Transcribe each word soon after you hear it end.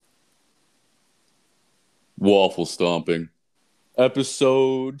Waffle stomping.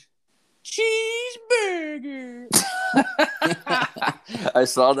 Episode Cheeseburger. I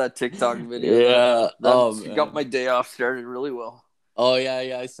saw that TikTok video. Yeah. That got my day off started really well. Oh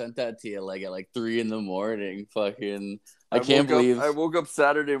yeah. I sent that to you at 3 a.m. Fucking, I can't believe. I woke up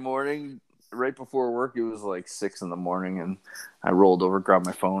Saturday morning right before work. It was like 6 a.m, and I rolled over, grabbed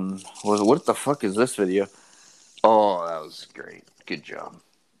my phone. What the fuck is this video? Oh, that was great. Good job.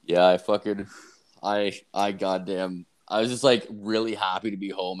 Yeah, I goddamn, I was just really happy to be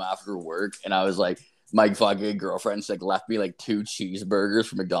home after work, and I was like, my fucking girlfriend's left me 2 cheeseburgers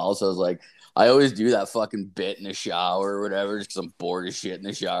from McDonald's. So I was like, I always do that fucking bit in the shower or whatever, just because I'm bored as shit in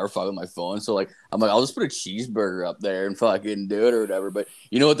the shower, fucking my phone. So I'm like, I'll just put a cheeseburger up there and fucking do it or whatever. But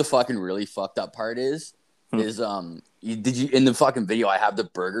you know what the fucking really fucked up part is? Is did you in the fucking video? I have the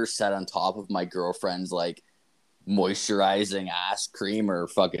burger set on top of my girlfriend's moisturizing ass cream or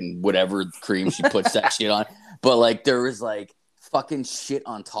fucking whatever cream she puts that shit on, but there was fucking shit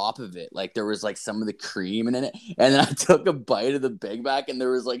on top of it. There was some of the cream in it, and then I took a bite of the Big Mac, and there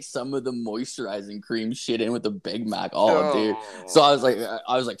was some of the moisturizing cream shit in with the Big Mac. Dude. So I was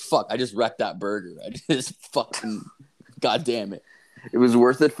like, fuck, I just wrecked that burger. I just fucking, god damn it. It was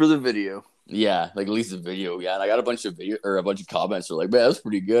worth it for the video. Yeah, at least the video. Yeah, and I got a bunch of comments that were man, that's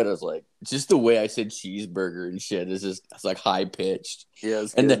pretty good. I was like, just the way I said cheeseburger and shit is just, it's high pitched. Yeah,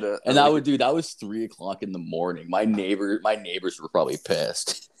 that was 3 o'clock in the morning. My neighbors were probably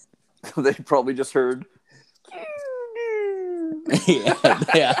pissed. They probably just heard.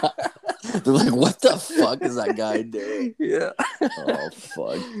 yeah. They're like, what the fuck is that guy doing? Yeah. Oh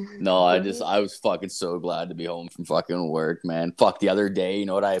fuck. No, I was fucking so glad to be home from fucking work, man. Fuck, the other day, you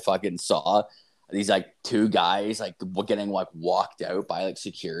know what I fucking saw? These 2 guys getting walked out by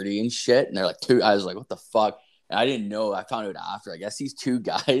security and shit, and they're two. I was like, what the fuck? And I didn't know. I found out after. I guess these 2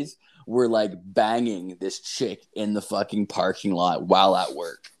 guys were banging this chick in the fucking parking lot while at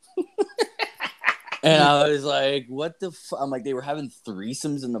work. And I was like, what the fuck? I'm like, they were having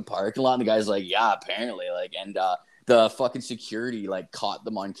threesomes in the parking lot. And the guy's like, yeah, apparently. And the fucking security, caught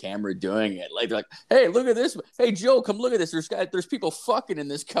them on camera doing it. They're like, hey, look at this. Hey, Joe, come look at this. There's people fucking in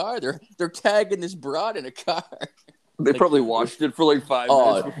this car. They're tagging this broad in a car. They probably watched it for 5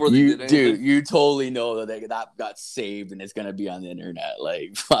 minutes before they did anything. Dude, you totally know that got saved and it's gonna be on the internet,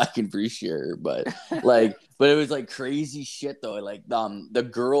 fucking for sure. But but it was crazy shit though. The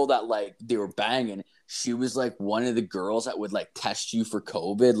girl that they were banging, she was one of the girls that would test you for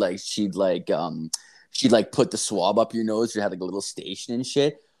COVID. She'd put the swab up your nose. She had a little station and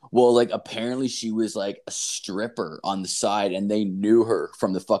shit. Well, apparently she was a stripper on the side, and they knew her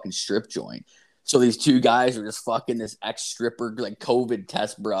from the fucking strip joint. So these 2 guys were just fucking this ex-stripper, COVID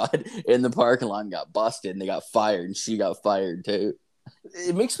test broad in the parking lot and got busted, and they got fired, and she got fired too.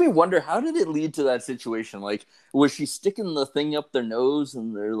 It makes me wonder, how did it lead to that situation? Was she sticking the thing up their nose,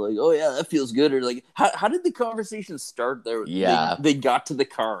 and they're like, oh yeah, that feels good? Or how did the conversation start there? Yeah. They got to the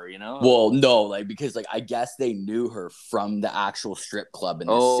car, you know? Well, no, because I guess they knew her from the actual strip club in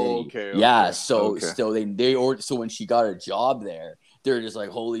the city. Okay. Yeah, so when she got a job there, they're just like,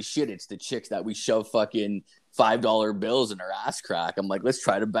 holy shit, it's the chicks that we shove fucking $5 bills in her ass crack. I'm like, let's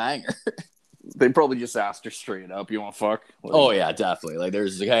try to bang her. They probably just asked her straight up, you want to fuck? Oh yeah, definitely.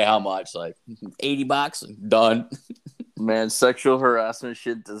 There's hey, how much? $80, done. Man, sexual harassment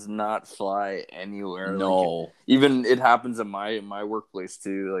shit does not fly anywhere. No. Even it happens at my workplace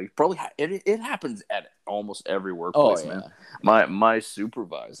too. Probably it happens at almost every workplace, man. My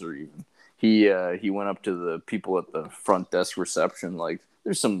supervisor even. He went up to the people at the front desk reception.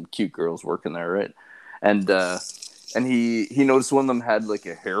 There's some cute girls working there, right? And he noticed one of them had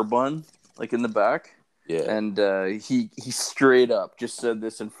a hair bun in the back. Yeah. And he straight up just said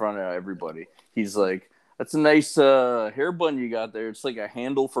this in front of everybody. He's like, "That's a nice hair bun you got there. It's like a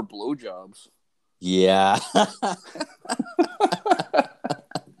handle for blowjobs." Yeah.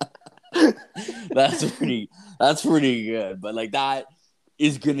 That's pretty good. But that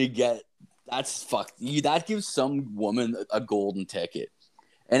is gonna get. That's fucked. That gives some woman a golden ticket,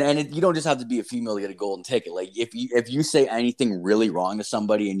 and you don't just have to be a female to get a golden ticket. If you say anything really wrong to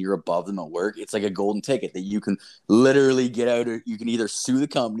somebody and you're above them at work, it's a golden ticket that you can literally get out of. You can either sue the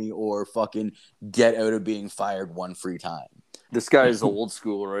company or fucking get out of being fired one free time. This guy is old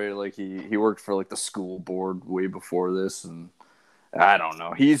school, right? He worked for the school board way before this, and I don't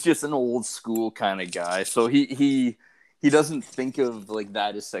know. He's just an old school kind of guy. So he he doesn't think of like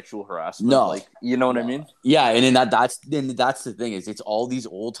that as sexual harassment. No, like, you know what I mean? Yeah, and then that's the thing is it's all these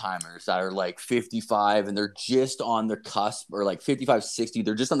old timers that are like 55 and they're just on the cusp, or like 55, 60,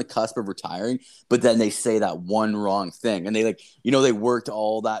 they're just on the cusp of retiring, but then they say that one wrong thing and they like, they worked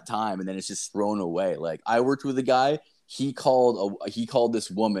all that time and then it's just thrown away. Like I worked with a guy, he called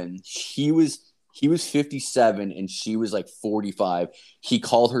this woman, he was 57 and she was like 45. He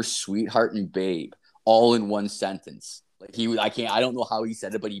called her sweetheart and babe all in one sentence. Like I don't know how he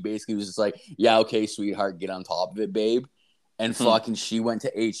said it, but he basically was just like, yeah, okay, sweetheart, get on top of it, babe. And fucking she went to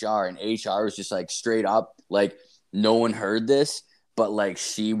HR and HR was just like straight up, like, no one heard this, but like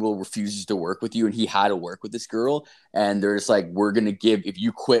she will refuses to work with you. And he had to work with this girl. And they're just like, if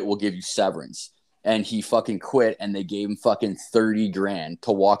you quit, we'll give you severance. And he fucking quit and they gave him fucking 30 grand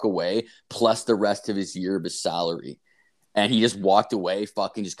to walk away, plus the rest of his year of his salary. And he just walked away,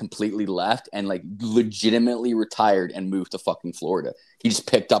 fucking just completely left and like legitimately retired and moved to fucking Florida. He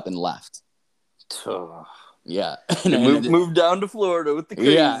just picked up and left. Yeah. Moved down to Florida with the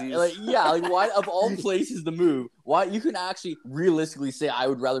crazies. Like why, of all places to move, why you can actually realistically say I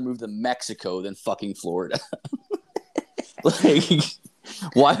would rather move to Mexico than fucking Florida. Like,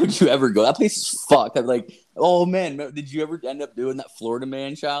 why would you ever go? That place is fucked. I'm like, oh man, did you ever end up doing that Florida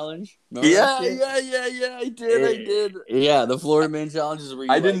Man challenge? Yeah, I did. Yeah, the Florida Man challenge is where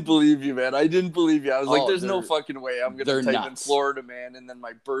I didn't believe you, man. I didn't believe you. I was like, there's no fucking way I'm gonna type in Florida Man and then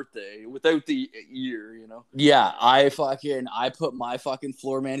my birthday without the year, Yeah, I put my fucking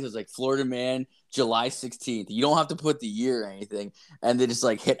Florida Man. It was like Florida Man, July 16th. You don't have to put the year or anything, and then just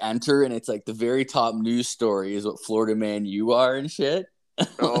like hit enter, and it's like the very top news story is what Florida Man you are and shit.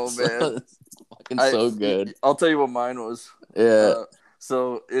 Oh man, it's fucking so good. I'll tell you what mine was. Yeah.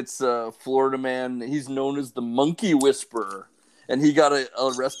 So it's Florida Man. He's known as the Monkey Whisperer, and he got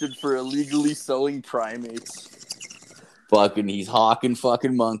arrested for illegally selling primates. Fucking, he's hawking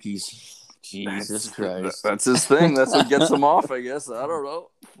fucking monkeys. Jesus Christ. That's his thing. That's what gets him off, I guess. I don't know.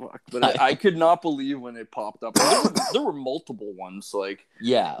 Fuck. But I could not believe when it popped up. There were multiple ones, like,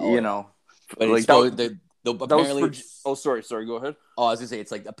 yeah, But like apparently. Sorry. Go ahead. Oh, I was gonna say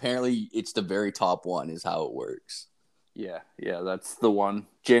it's like apparently it's the very top one is how it works. Yeah, that's the one.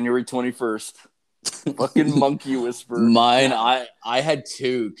 January 21st. Fucking Monkey Whisperer. Mine, I had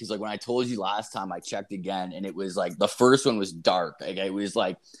two because like when I told you last time, I checked again and it was like the first one was dark. Like it was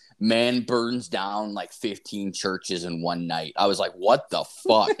like man burns down like 15 churches in one night. I was like, what the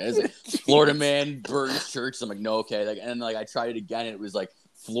fuck? I was like, Florida man burns churches. I'm like, no, okay. Like, and like I tried it again and it was like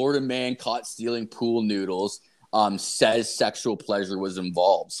Florida man caught stealing pool noodles. Says sexual pleasure was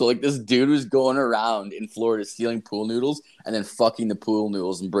involved. So like this dude was going around in Florida stealing pool noodles and then fucking the pool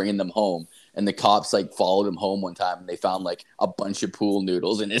noodles and bringing them home. And the cops like followed him home one time and they found like a bunch of pool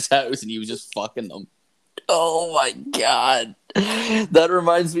noodles in his house and he was just fucking them. Oh my god, that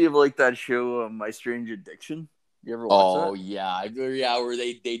reminds me of like that show, My Strange Addiction. You ever watch that? Oh yeah, where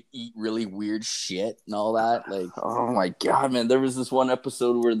they eat really weird shit and all that. Like, oh my god, man, there was this one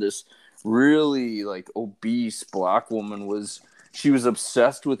episode where this really like obese black woman was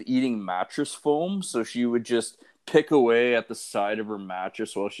obsessed with eating mattress foam, so she would just pick away at the side of her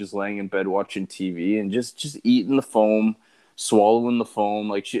mattress while she's laying in bed watching TV and just eating the foam, swallowing the foam.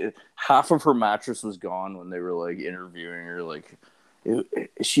 Like half of her mattress was gone when they were like interviewing her. Like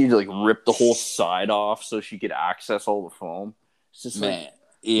she like ripped the whole side off so she could access all the foam. It's just man. Like,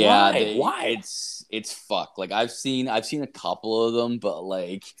 yeah, why? It's fucked. Like I've seen a couple of them, but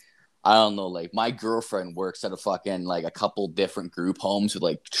like I don't know. Like my girlfriend works at a fucking like a couple different group homes with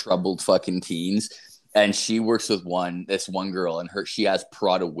like troubled fucking teens, and she works with this one girl, and she has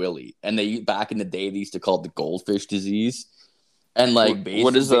Prader-Willi, and back in the day they used to call it the goldfish disease, and like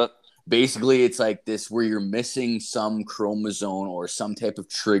what is that? Basically, it's like this where you're missing some chromosome or some type of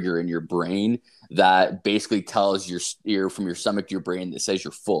trigger in your brain that basically tells your from your stomach to your brain that says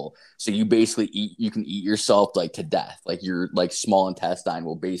you're full. So you basically you can eat yourself like to death. Like your like small intestine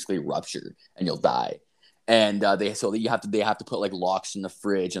will basically rupture and you'll die. And they have to put like locks in the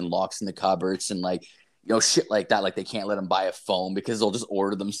fridge and locks in the cupboards and like shit like that. Like they can't let them buy a phone because they'll just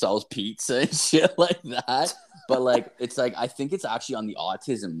order themselves pizza and shit like that. But like it's like I think it's actually on the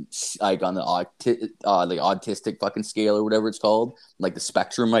autism, like on the like autistic fucking scale or whatever it's called, like the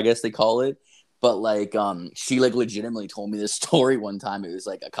spectrum, I guess they call it. But like she like legitimately told me this story one time. It was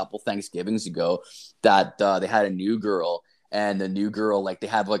like a couple Thanksgivings ago that they had a new girl and the new girl, like, they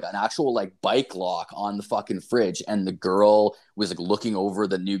have like an actual like bike lock on the fucking fridge, and the girl was like looking over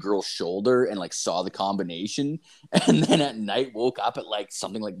the new girl's shoulder and like saw the combination, and then at night woke up at like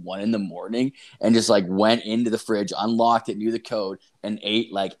something like 1 a.m. and just like went into the fridge, unlocked it, knew the code, and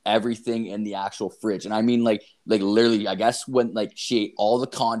ate like everything in the actual fridge. And I mean, like literally, I guess when like she ate all the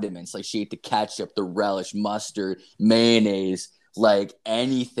condiments, like she ate the ketchup, the relish, mustard, mayonnaise, like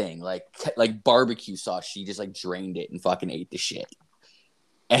anything, like barbecue sauce, she just like drained it and fucking ate the shit.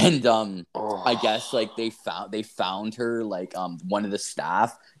 And I guess like they found her, like one of the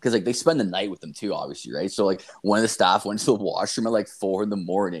staff, because like they spend the night with them too, obviously, right? So like one of the staff went to the washroom at like 4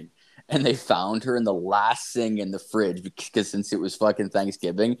 a.m. and they found her in the last thing in the fridge, because since it was fucking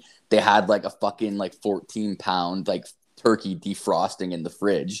Thanksgiving, they had like a fucking like 14-pound like turkey defrosting in the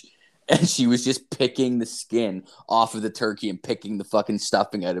fridge. And she was just picking the skin off of the turkey and picking the fucking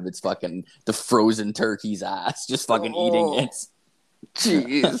stuffing out of its fucking, the frozen turkey's ass, just fucking eating it.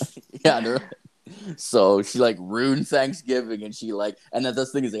 Jeez. Yeah. So she like ruined Thanksgiving, and she like, and the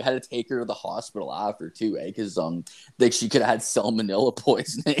thing is, they had to take her to the hospital after too, because like she could have had salmonella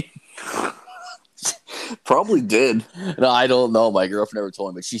poisoning. Probably did. No, I don't know. My girlfriend never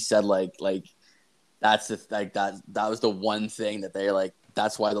told me, but she said like that's the like that was the one thing that they like.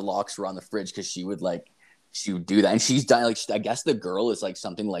 That's why the locks were on the fridge, because she would do that. And she's done, like, I guess the girl is like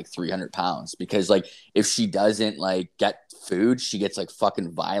something like 300 pounds, because like if she doesn't like get food, she gets like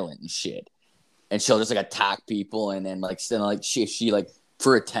fucking violent and shit. And she'll just like attack people, and then like she like,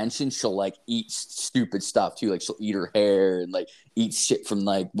 for attention, she'll like eat stupid stuff too. Like she'll eat her hair and like eat shit from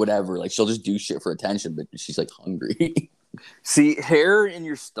like whatever. Like she'll just do shit for attention, but she's like hungry. See, hair in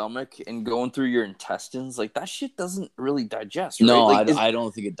your stomach and going through your intestines, like that shit doesn't really digest, right? No, like, I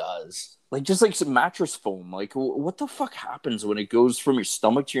don't think it does. Like, just like some mattress foam. Like, what the fuck happens when it goes from your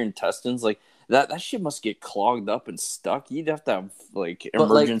stomach to your intestines? Like, that shit must get clogged up and stuck. You'd have to have, like,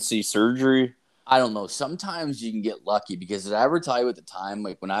 emergency surgery. I don't know. Sometimes you can get lucky, because did I ever tell you at the time,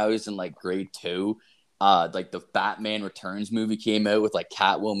 like, when I was in, like, grade 2, like, the Batman Returns movie came out with, like,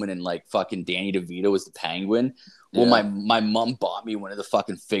 Catwoman and, like, fucking Danny DeVito as the Penguin? Well, my mom bought me one of the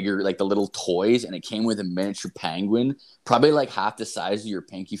fucking figure, like the little toys, and it came with a miniature penguin, probably like half the size of your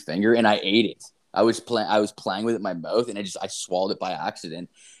pinky finger, and I ate it. I was playing with it in my mouth, and I swallowed it by accident,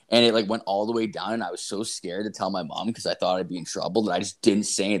 and it like went all the way down, and I was so scared to tell my mom, because I thought I'd be in trouble, that I just didn't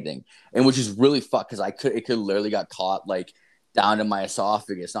say anything, and which is really fucked, because it could literally got caught like down to my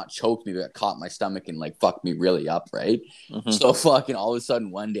esophagus, not choked me, but got caught in my stomach and like fucked me really up, right? Mm-hmm. So fucking all of a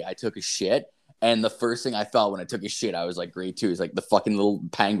sudden one day I took a shit. And the first thing I felt when I took a shit, I was like grade 2, is like the fucking little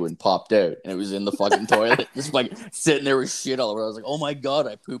penguin popped out, and it was in the fucking toilet, just like sitting there with shit all over. I was like, oh my God,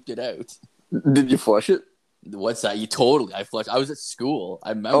 I pooped it out. Did you flush it? What's that? I flushed. I was at school. I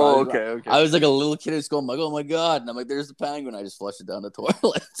remember. Oh, okay. I was like a little kid at school. I'm like, oh my God. And I'm like, there's the penguin. I just flushed it down the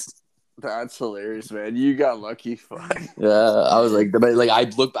toilet. That's hilarious, man. You got lucky. Fuck. Yeah. I was like, I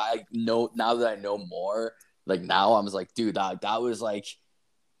look back, now that I know more, like now I was like, dude, that was like,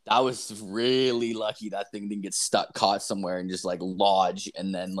 that was really lucky that thing didn't get caught somewhere and just like lodge,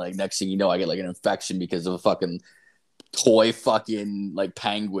 and then like next thing you know, I get like an infection because of a fucking toy fucking like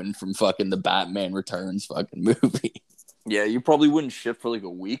penguin from fucking the Batman Returns fucking movie. Yeah, you probably wouldn't shit for like a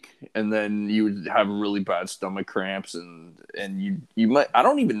week, and then you would have really bad stomach cramps, and you might, I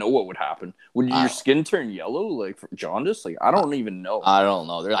don't even know what would happen. Would your skin turn yellow, like from jaundice? Like I don't even know. I don't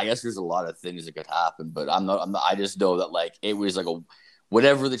know. I guess there's a lot of things that could happen, but I'm not. I just know that like it was like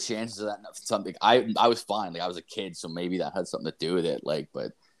whatever the chances of that something. I was fine. Like I was a kid, so maybe that had something to do with it. Like,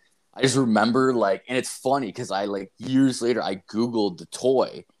 but I just remember like, and it's funny because I like years later I Googled the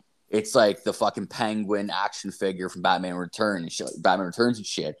toy. It's like the fucking penguin action figure from Batman Returns and shit, like Batman Returns and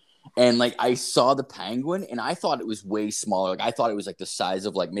shit. And like I saw the penguin and I thought it was way smaller. Like I thought it was like the size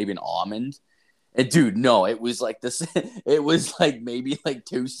of like maybe an almond. And dude, no, it was like this. It was like maybe like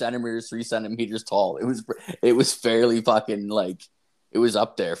 2 centimeters, 3 centimeters tall. It was fairly fucking like, it was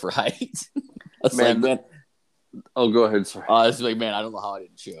up there for height. Man. Oh, go ahead. Sorry. I was like, man, I don't know how I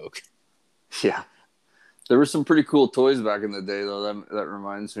didn't choke. Yeah. There were some pretty cool toys back in the day, though. That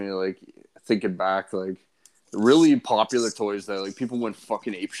reminds me, like, thinking back, like, really popular toys that, like, people went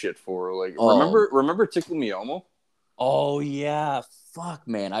fucking apeshit for. Like, remember Tickle Me Elmo? Oh, yeah. Fuck,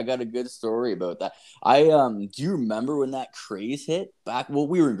 man. I got a good story about that. Do you remember when that craze hit?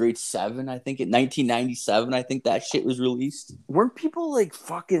 We were in grade 7, I think, in 1997, I think that shit was released. Weren't people, like,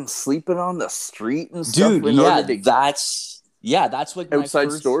 fucking sleeping on the street and stuff? Dude, yeah, that's like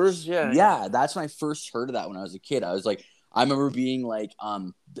outside stores. Yeah, that's when I first heard of that when I was a kid. I was like, I remember being like,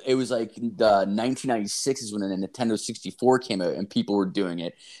 it was like the 1996 is when the Nintendo 64 came out and people were doing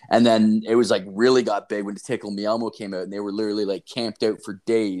it. And then it was like really got big when Tickle Me Elmo came out and they were literally like camped out for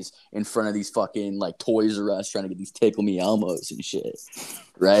days in front of these fucking like Toys R Us trying to get these Tickle Me Elmos and shit.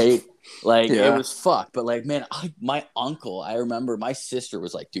 Right? Like it was fucked. But like, man, my uncle, I remember my sister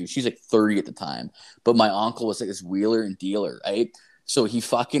was like, dude, she's like 30 at the time. But my uncle was like this wheeler and dealer, right? So he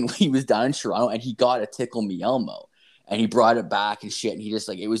was down in Toronto and he got a Tickle Me Elmo. And he brought it back and shit. And he just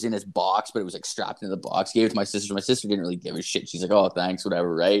like, it was in his box, but it was like strapped into the box. Gave it to my sister. My sister didn't really give a shit. She's like, oh, thanks,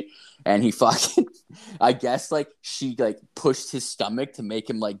 whatever, right? And he fucking, I guess like she like pushed his stomach to make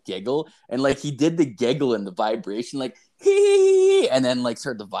him like giggle. And like he did the giggle and the vibration, like, hee, and then like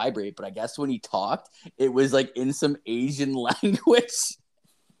started to vibrate. But I guess when he talked, it was like in some Asian language.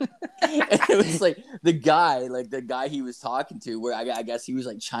 And it was like the guy he was talking to, where I guess he was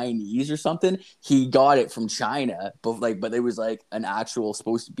like Chinese or something. He got it from China, but it was like an actual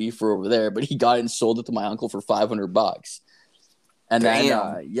supposed to be for over there. But he got it and sold it to my uncle for $500. And then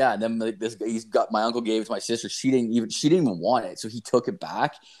like, my uncle gave it to my sister. She didn't even want it, so he took it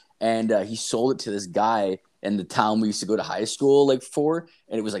back and he sold it to this guy in the town we used to go to high school and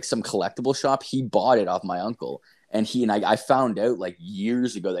it was like some collectible shop. He bought it off my uncle. And I found out like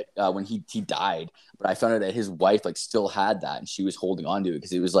years ago that when he died, but I found out that his wife like still had that and she was holding on to it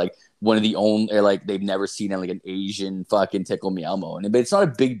because it was like one of the only, or like they've never seen like an Asian fucking Tickle Me Elmo. But it's not a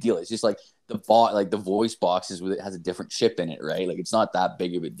big deal. It's just like the voice boxes with it has a different chip in it, right? Like it's not that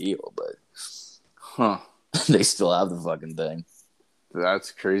big of a deal, but they still have the fucking thing.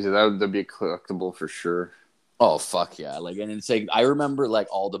 That's crazy. That'd be a collectible for sure. Oh fuck yeah! Like, and it's like I remember like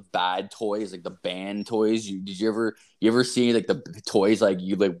all the bad toys, like the band toys. Did you ever see like the toys like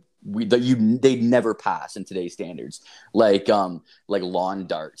they'd never pass in today's standards, like lawn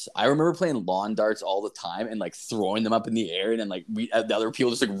darts. I remember playing lawn darts all the time and like throwing them up in the air, and then like the other people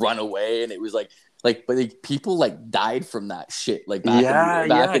just like run away, and it was like but like people like died from that shit like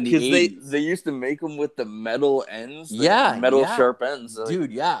back in the 80s. They used to make them with the metal ends, metal sharp ends, like,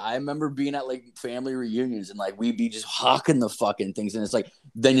 dude. Yeah, I remember being at like family reunions and like we'd be just hawking the fucking things, and it's like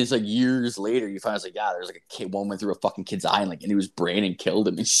then it's like years later you find it's like there's like a kid, one went through a fucking kid's eye and like into his brain and killed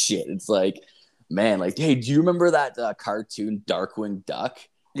him and shit. It's like, man, like, hey, do you remember that cartoon Darkwing Duck?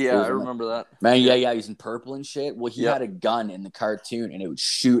 Yeah, I remember that. Man, yeah, he's in purple and shit. Well, he had a gun in the cartoon, and it would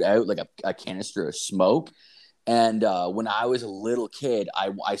shoot out like a canister of smoke. And when I was a little kid,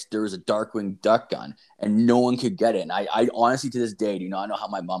 there was a Darkwing Duck gun, and no one could get it. And I honestly, to this day, do not know how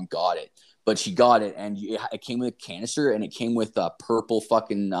my mom got it, but she got it, and it came with a canister, and it came with purple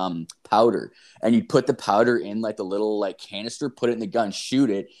fucking powder. And you put the powder in like the little like canister, put it in the gun, shoot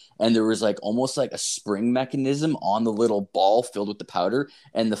it, and there was like almost like a spring mechanism on the little ball filled with the powder,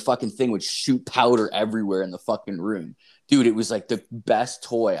 and the fucking thing would shoot powder everywhere in the fucking room. Dude, it was like the best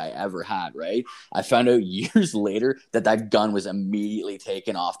toy I ever had, right? I found out years later that gun was immediately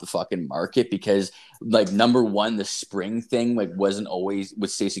taken off the fucking market because, like, number one, the spring thing like would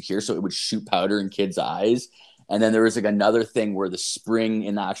stay secure, so it would shoot powder in kids' eyes. And then there was like another thing where the spring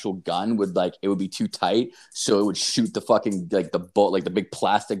in the actual gun would it would be too tight, so it would shoot the fucking like the bolt, like the big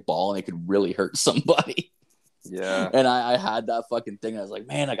plastic ball, and it could really hurt somebody. Yeah. And I had that fucking thing. And I was like,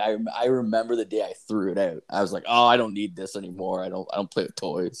 man, like I remember the day I threw it out. I was like, oh, I don't need this anymore. I don't play with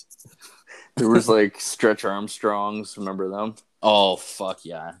toys. There was like Stretch Armstrongs. Remember them? Oh fuck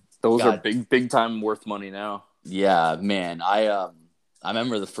yeah. Those are big time worth money now. Yeah, man. I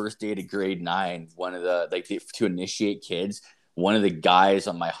remember the first day to grade 9, one of the to initiate kids. One of the guys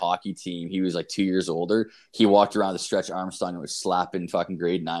on my hockey team, he was like 2 years older. He walked around the Stretch Armstrong and was slapping fucking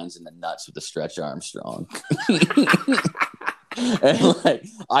grade 9s in the nuts with the Stretch Armstrong. And like,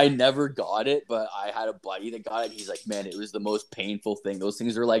 I never got it, but I had a buddy that got it. He's like, man, it was the most painful thing. Those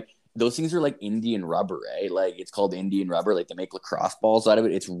things are like Indian rubber, right? Like it's called Indian rubber. Like they make lacrosse balls out of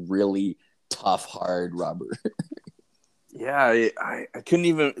it. It's really tough, hard rubber. Yeah, I couldn't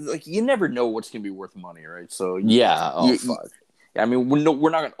even like. You never know what's gonna be worth money, right? So fuck. I mean, we're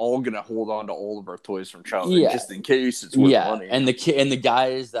not all gonna hold on to all of our toys from childhood just in case it's worth money. And the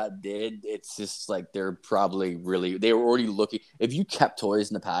guys that did, it's just like they were already looking. If you kept toys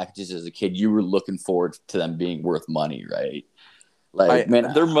in the packages as a kid, you were looking forward to them being worth money, right? Like,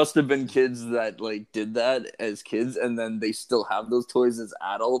 man, there must have been kids that like did that as kids, and then they still have those toys as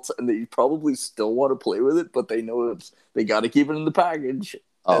adults, and they probably still want to play with it, but they know they got to keep it in the package.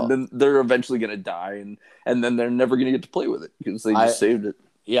 And then they're eventually going to die, and then they're never going to get to play with it because they just saved it.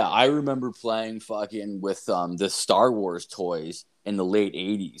 Yeah, I remember playing fucking with the Star Wars toys in the late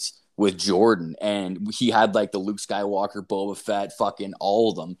 80s. with Jordan, and he had like the Luke Skywalker, Boba Fett, fucking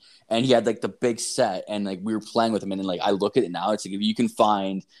all of them, and he had like the big set, and like we were playing with him, and then like I look at it now, it's like if you can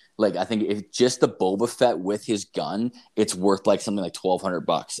find like I think if just the Boba Fett with his gun, it's worth like something like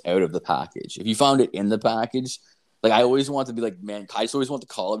 $1,200 out of the package. If you found it in the package, like I always want to be like, man, I just always want to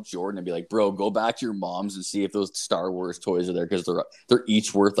call up Jordan and be like, bro, go back to your mom's and see if those Star Wars toys are there because they're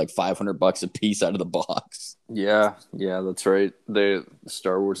each worth like $500 a piece out of the box. Yeah, that's right. The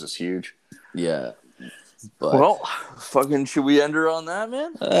Star Wars is huge. Yeah. But, well, fucking, should we end her on that,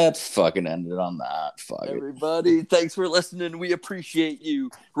 man? Let's fucking end it on that. Fuck Everybody, thanks for listening. We appreciate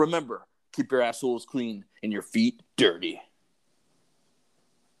you. Remember, keep your assholes clean and your feet dirty.